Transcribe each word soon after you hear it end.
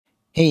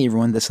Hey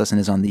everyone, this lesson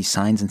is on the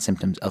signs and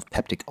symptoms of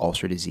peptic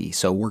ulcer disease.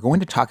 So we're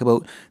going to talk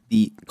about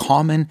the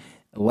common,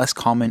 less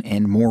common,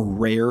 and more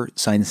rare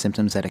signs and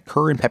symptoms that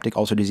occur in peptic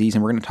ulcer disease,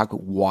 and we're going to talk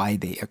about why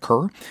they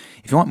occur.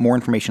 If you want more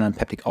information on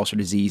peptic ulcer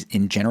disease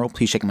in general,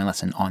 please check out my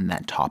lesson on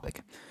that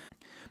topic.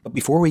 But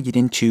before we get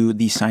into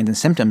the signs and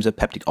symptoms of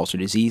peptic ulcer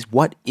disease,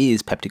 what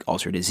is peptic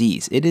ulcer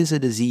disease? It is a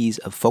disease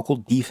of focal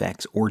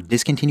defects or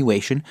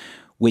discontinuation,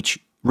 which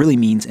really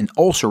means an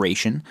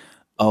ulceration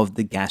of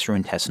the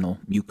gastrointestinal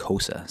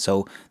mucosa.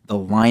 So the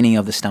lining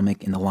of the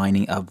stomach and the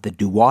lining of the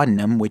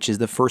duodenum, which is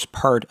the first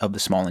part of the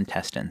small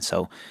intestine.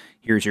 So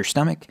here's your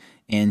stomach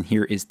and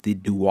here is the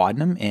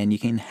duodenum, and you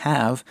can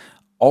have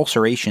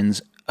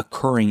ulcerations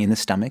occurring in the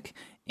stomach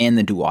and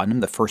the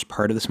duodenum, the first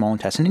part of the small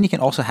intestine, and you can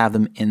also have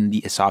them in the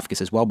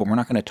esophagus as well, but we're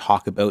not going to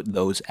talk about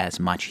those as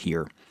much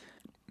here.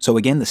 So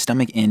again, the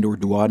stomach and or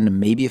duodenum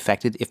may be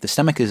affected. If the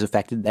stomach is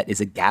affected, that is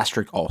a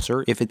gastric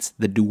ulcer. If it's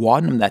the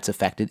duodenum that's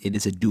affected, it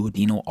is a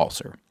duodenal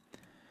ulcer.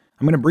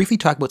 I'm going to briefly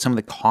talk about some of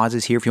the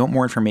causes here. If you want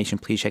more information,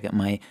 please check out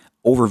my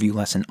overview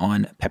lesson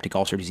on peptic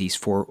ulcer disease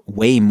for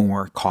way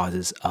more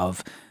causes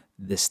of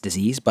this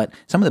disease. But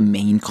some of the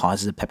main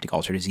causes of peptic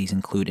ulcer disease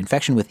include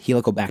infection with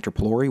helicobacter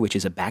pylori, which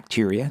is a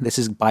bacteria. This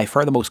is by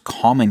far the most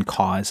common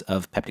cause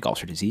of peptic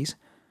ulcer disease.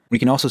 We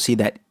can also see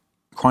that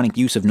chronic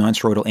use of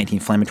nonsteroidal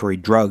anti-inflammatory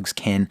drugs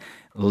can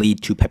lead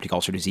to peptic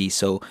ulcer disease,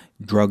 so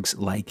drugs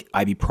like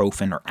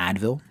ibuprofen or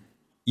Advil.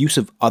 Use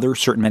of other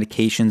certain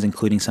medications,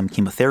 including some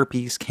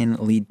chemotherapies, can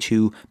lead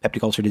to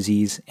peptic ulcer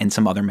disease and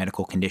some other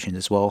medical conditions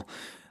as well,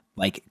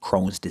 like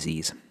Crohn's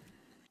disease.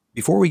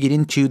 Before we get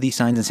into the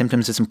signs and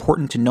symptoms, it's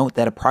important to note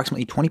that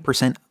approximately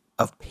 20%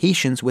 of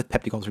patients with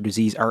peptic ulcer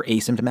disease are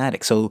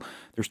asymptomatic. So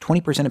there's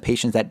 20% of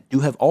patients that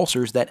do have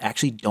ulcers that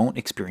actually don't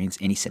experience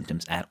any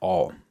symptoms at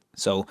all.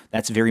 So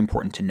that's very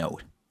important to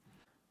note.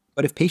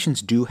 But if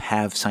patients do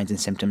have signs and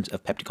symptoms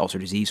of peptic ulcer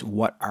disease,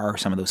 what are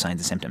some of those signs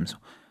and symptoms?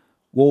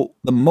 Well,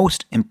 the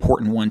most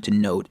important one to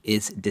note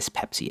is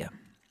dyspepsia.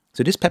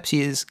 So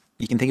dyspepsia is,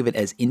 you can think of it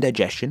as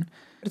indigestion.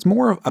 It's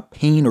more of a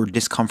pain or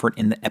discomfort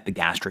in the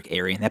epigastric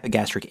area. And the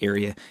epigastric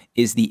area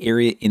is the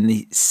area in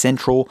the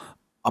central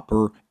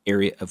upper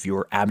area of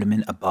your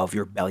abdomen above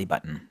your belly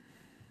button.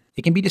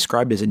 It can be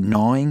described as a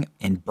gnawing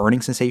and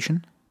burning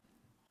sensation.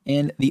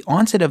 And the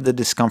onset of the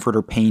discomfort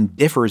or pain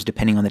differs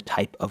depending on the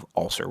type of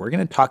ulcer. We're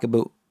going to talk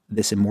about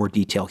this in more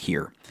detail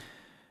here.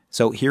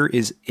 So here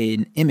is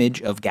an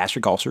image of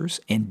gastric ulcers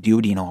and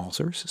duodenal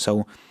ulcers.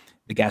 So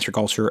the gastric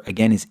ulcer,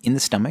 again, is in the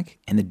stomach,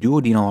 and the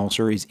duodenal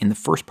ulcer is in the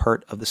first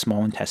part of the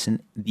small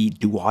intestine, the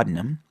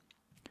duodenum.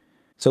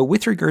 So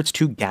with regards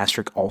to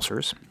gastric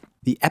ulcers,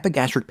 the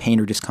epigastric pain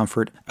or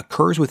discomfort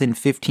occurs within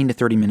 15 to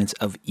 30 minutes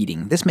of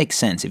eating. This makes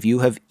sense. If you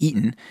have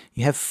eaten,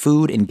 you have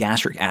food and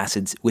gastric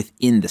acids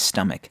within the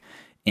stomach,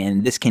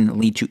 and this can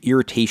lead to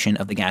irritation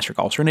of the gastric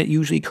ulcer, and it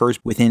usually occurs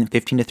within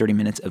 15 to 30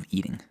 minutes of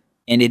eating.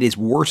 And it is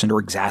worsened or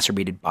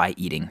exacerbated by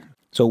eating.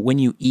 So when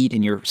you eat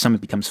and your stomach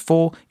becomes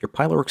full, your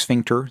pyloric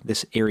sphincter,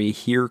 this area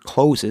here,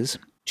 closes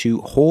to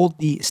hold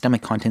the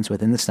stomach contents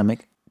within the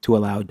stomach to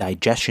allow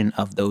digestion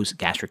of those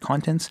gastric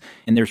contents,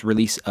 and there's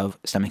release of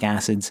stomach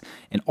acids,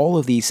 and all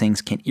of these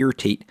things can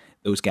irritate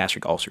those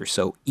gastric ulcers.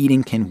 So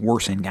eating can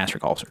worsen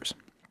gastric ulcers.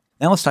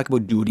 Now let's talk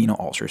about duodenal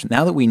ulcers.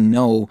 Now that we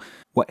know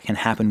what can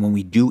happen when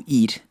we do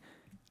eat,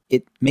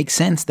 it makes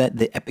sense that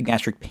the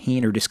epigastric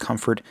pain or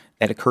discomfort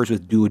that occurs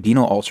with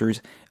duodenal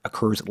ulcers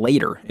occurs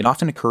later. It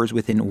often occurs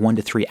within 1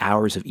 to 3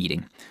 hours of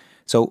eating.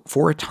 So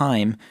for a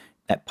time,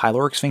 that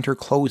pyloric sphincter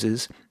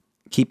closes,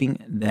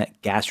 keeping the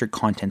gastric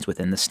contents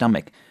within the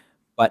stomach.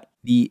 But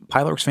the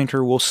pyloric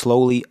sphincter will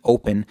slowly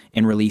open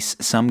and release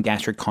some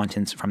gastric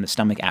contents from the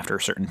stomach after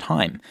a certain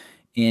time.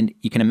 And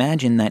you can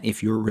imagine that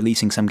if you're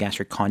releasing some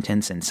gastric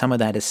contents and some of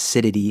that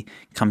acidity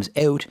comes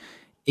out,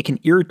 it can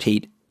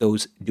irritate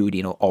those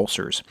duodenal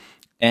ulcers.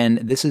 And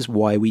this is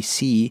why we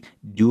see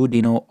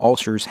duodenal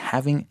ulcers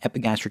having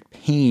epigastric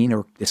pain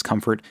or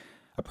discomfort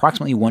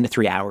approximately 1 to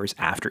 3 hours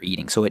after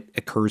eating. So it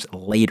occurs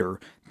later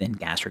than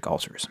gastric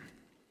ulcers.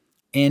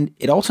 And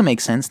it also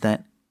makes sense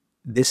that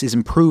this is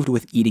improved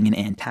with eating in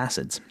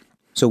antacids.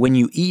 So when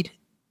you eat,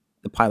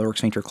 the pyloric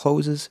sphincter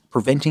closes,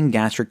 preventing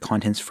gastric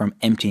contents from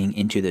emptying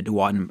into the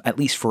duodenum, at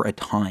least for a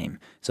time.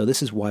 So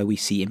this is why we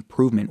see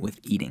improvement with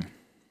eating.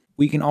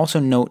 We can also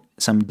note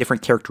some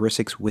different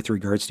characteristics with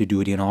regards to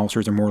duodenal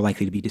ulcers are more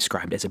likely to be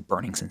described as a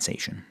burning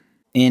sensation.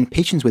 And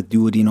patients with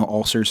duodenal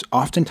ulcers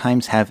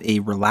oftentimes have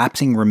a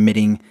relapsing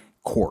remitting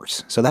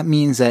course. So that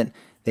means that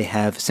they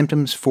have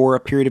symptoms for a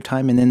period of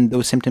time, and then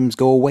those symptoms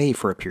go away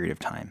for a period of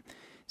time.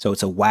 So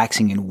it's a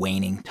waxing and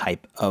waning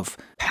type of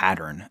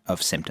pattern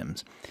of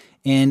symptoms.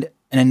 And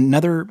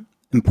another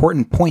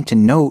important point to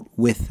note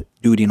with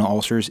duodenal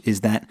ulcers is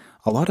that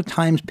a lot of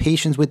times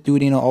patients with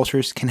duodenal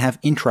ulcers can have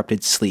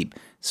interrupted sleep.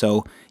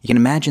 So you can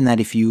imagine that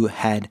if you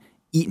had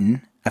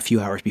eaten a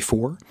few hours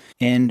before,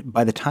 and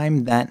by the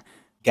time that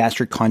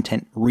gastric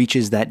content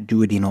reaches that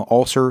duodenal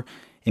ulcer,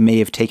 it may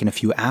have taken a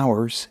few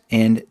hours,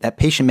 and that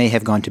patient may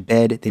have gone to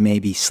bed, they may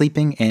be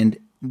sleeping, and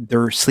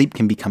their sleep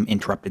can become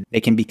interrupted.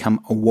 They can become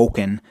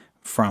awoken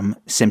from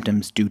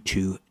symptoms due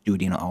to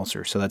duodenal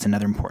ulcer. So that's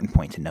another important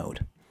point to note.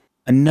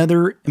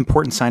 Another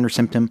important sign or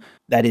symptom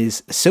that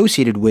is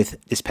associated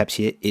with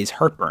dyspepsia is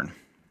heartburn.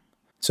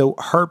 So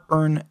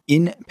heartburn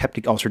in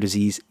peptic ulcer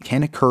disease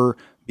can occur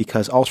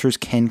because ulcers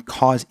can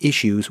cause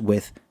issues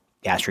with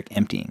gastric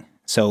emptying.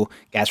 So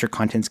gastric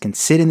contents can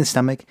sit in the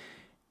stomach,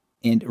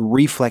 and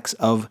reflux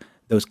of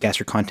those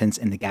gastric contents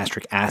and the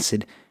gastric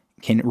acid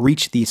can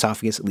reach the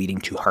esophagus, leading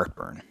to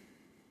heartburn.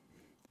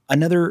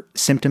 Another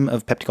symptom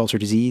of peptic ulcer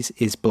disease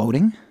is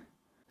bloating.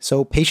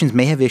 So patients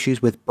may have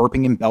issues with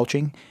burping and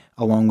belching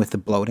along with the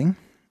bloating,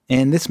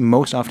 and this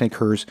most often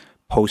occurs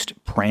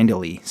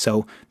postprandially.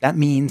 So that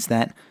means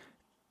that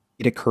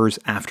it occurs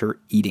after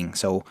eating.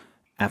 So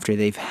after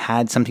they've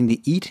had something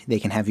to eat, they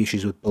can have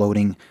issues with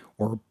bloating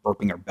or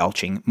burping or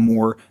belching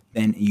more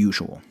than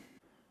usual.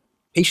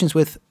 Patients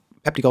with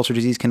peptic ulcer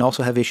disease can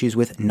also have issues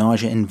with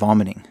nausea and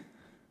vomiting.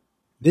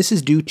 This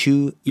is due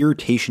to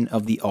irritation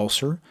of the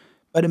ulcer,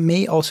 but it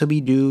may also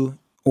be due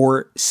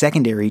or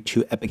secondary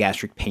to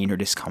epigastric pain or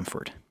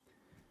discomfort.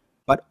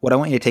 But what I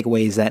want you to take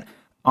away is that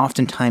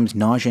oftentimes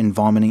nausea and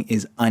vomiting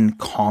is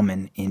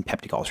uncommon in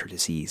peptic ulcer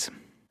disease.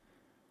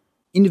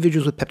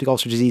 Individuals with peptic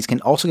ulcer disease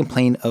can also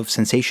complain of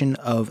sensation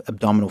of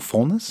abdominal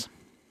fullness.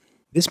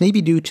 This may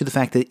be due to the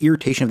fact that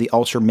irritation of the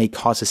ulcer may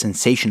cause a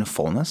sensation of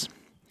fullness.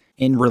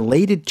 And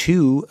related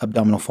to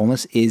abdominal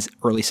fullness is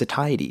early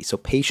satiety. So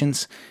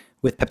patients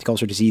with peptic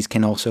ulcer disease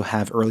can also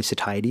have early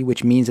satiety,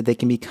 which means that they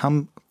can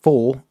become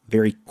full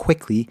very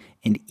quickly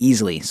and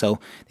easily. So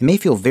they may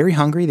feel very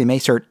hungry, they may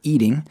start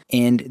eating,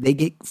 and they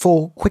get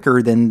full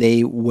quicker than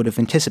they would have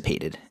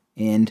anticipated.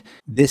 And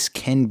this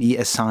can be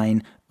a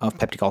sign of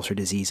peptic ulcer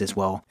disease as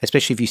well,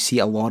 especially if you see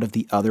a lot of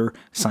the other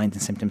signs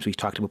and symptoms we've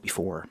talked about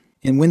before.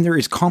 And when there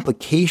is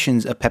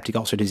complications of peptic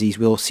ulcer disease,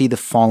 we'll see the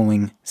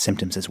following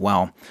symptoms as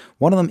well.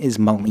 One of them is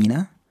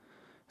melena.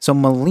 So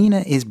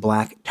melena is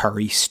black,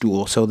 tarry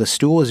stool. So the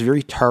stool is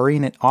very tarry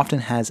and it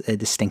often has a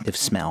distinctive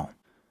smell.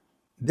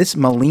 This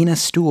melena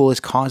stool is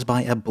caused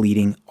by a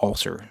bleeding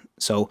ulcer.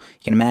 So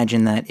you can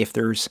imagine that if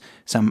there's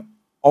some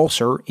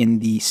ulcer in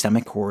the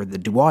stomach or the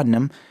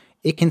duodenum,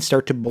 it can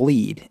start to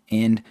bleed.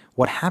 And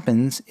what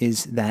happens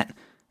is that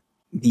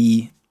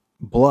the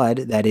blood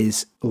that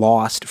is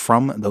lost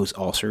from those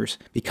ulcers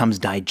becomes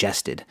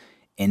digested.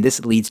 And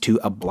this leads to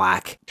a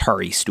black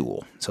tarry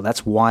stool. So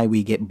that's why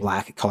we get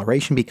black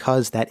coloration,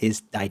 because that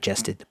is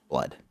digested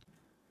blood.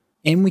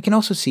 And we can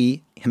also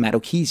see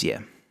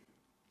hematochezia.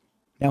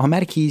 Now,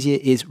 hematochezia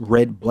is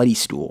red bloody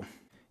stool,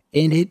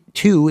 and it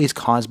too is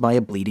caused by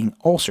a bleeding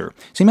ulcer.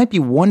 So you might be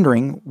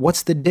wondering,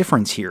 what's the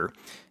difference here?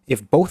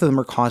 If both of them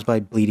are caused by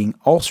bleeding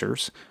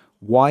ulcers,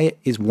 why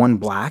is one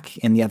black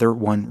and the other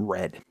one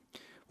red?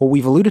 Well,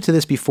 we've alluded to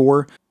this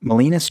before.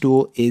 Melena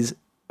stool is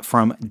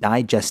from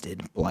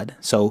digested blood.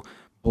 So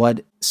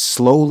blood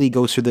slowly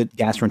goes through the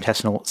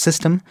gastrointestinal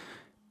system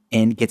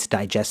and gets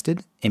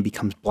digested and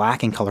becomes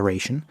black in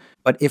coloration.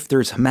 But if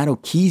there's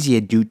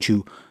hematochezia due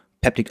to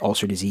peptic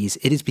ulcer disease,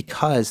 it is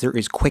because there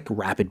is quick,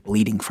 rapid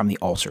bleeding from the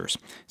ulcers.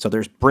 So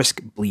there's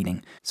brisk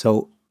bleeding.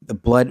 So the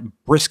blood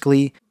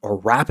briskly or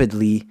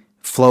rapidly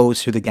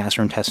flows through the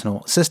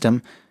gastrointestinal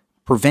system,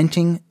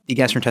 preventing the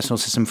gastrointestinal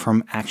system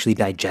from actually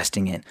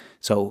digesting it.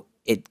 So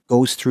it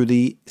goes through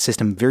the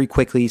system very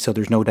quickly, so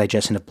there's no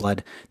digestion of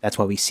blood. That's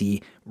why we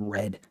see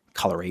red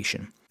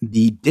coloration.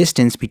 The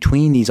distance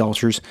between these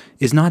ulcers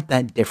is not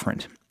that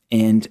different.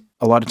 And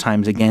a lot of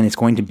times, again, it's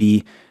going to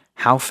be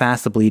how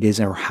fast the bleed is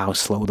or how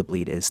slow the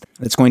bleed is.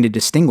 That's going to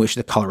distinguish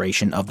the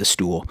coloration of the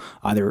stool,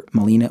 either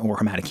melena or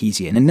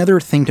hematochezia. And another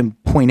thing to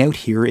point out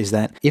here is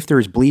that if there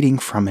is bleeding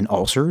from an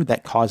ulcer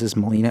that causes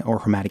melena or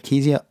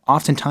hematochezia,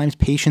 oftentimes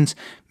patients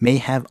may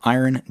have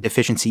iron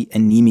deficiency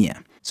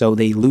anemia. So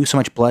they lose so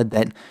much blood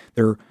that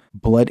their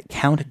blood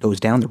count goes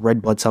down, the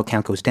red blood cell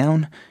count goes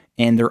down,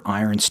 and their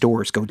iron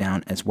stores go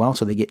down as well.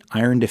 So they get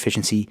iron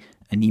deficiency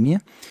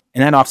anemia.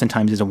 And that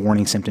oftentimes is a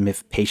warning symptom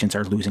if patients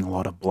are losing a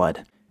lot of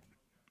blood.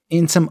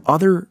 And some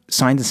other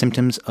signs and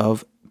symptoms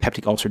of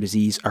peptic ulcer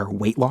disease are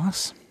weight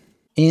loss,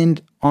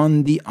 and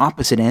on the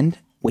opposite end,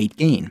 weight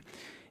gain.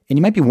 And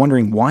you might be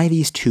wondering why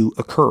these two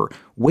occur.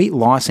 Weight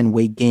loss and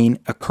weight gain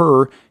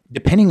occur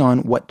depending on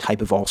what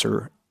type of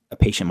ulcer a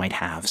patient might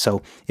have.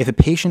 So if a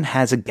patient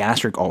has a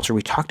gastric ulcer,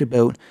 we talked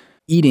about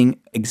eating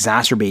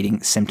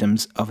exacerbating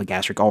symptoms of a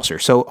gastric ulcer.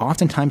 So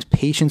oftentimes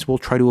patients will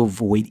try to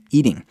avoid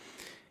eating,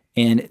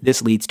 and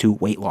this leads to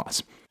weight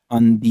loss.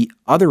 On the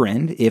other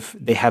end, if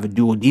they have a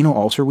duodenal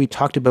ulcer, we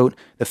talked about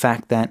the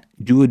fact that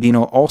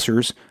duodenal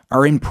ulcers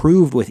are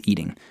improved with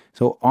eating.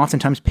 So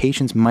oftentimes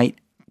patients might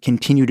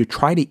continue to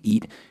try to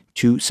eat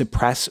to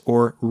suppress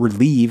or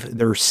relieve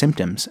their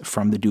symptoms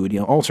from the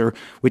duodenal ulcer,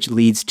 which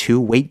leads to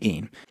weight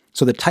gain.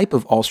 So the type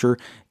of ulcer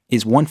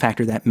is one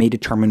factor that may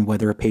determine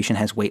whether a patient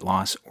has weight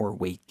loss or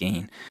weight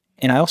gain.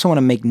 And I also want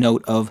to make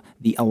note of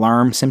the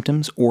alarm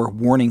symptoms or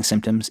warning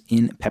symptoms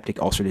in peptic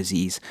ulcer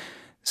disease.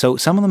 So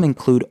some of them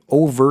include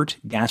overt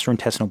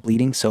gastrointestinal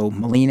bleeding, so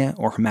melena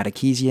or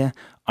hematochezia,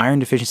 iron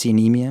deficiency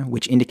anemia,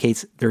 which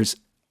indicates there's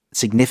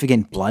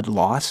significant blood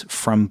loss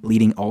from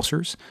bleeding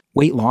ulcers.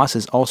 Weight loss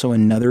is also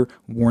another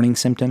warning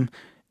symptom,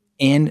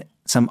 and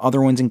some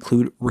other ones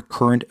include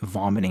recurrent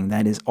vomiting.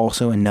 That is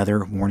also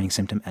another warning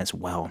symptom as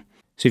well.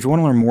 So if you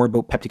want to learn more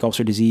about peptic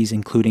ulcer disease,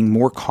 including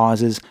more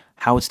causes,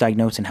 how it's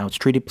diagnosed, and how it's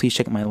treated, please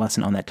check out my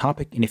lesson on that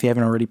topic. And if you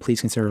haven't already,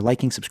 please consider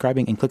liking,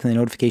 subscribing, and clicking the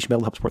notification bell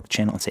to help support the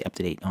channel and stay up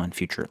to date on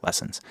future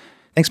lessons.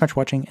 Thanks so much for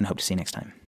watching, and hope to see you next time.